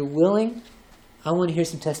you're willing, I want to hear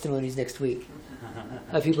some testimonies next week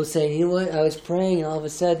of people saying, you know what, I was praying and all of a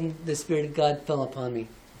sudden the Spirit of God fell upon me.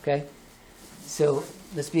 Okay? So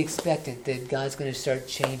let's be expectant that God's going to start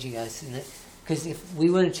changing us. Because if we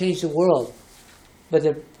want to change the world, but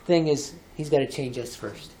the thing is, He's got to change us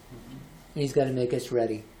first. And He's got to make us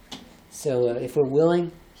ready. So if we're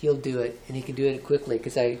willing, He'll do it. And He can do it quickly.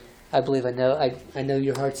 Because I believe, I know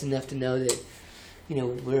your heart's enough to know that, you know,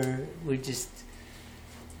 we're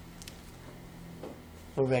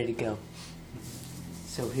ready to go.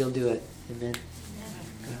 So He'll do it. Amen.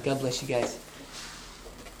 God bless you guys.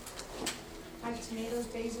 I have tomatoes,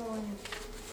 basil, and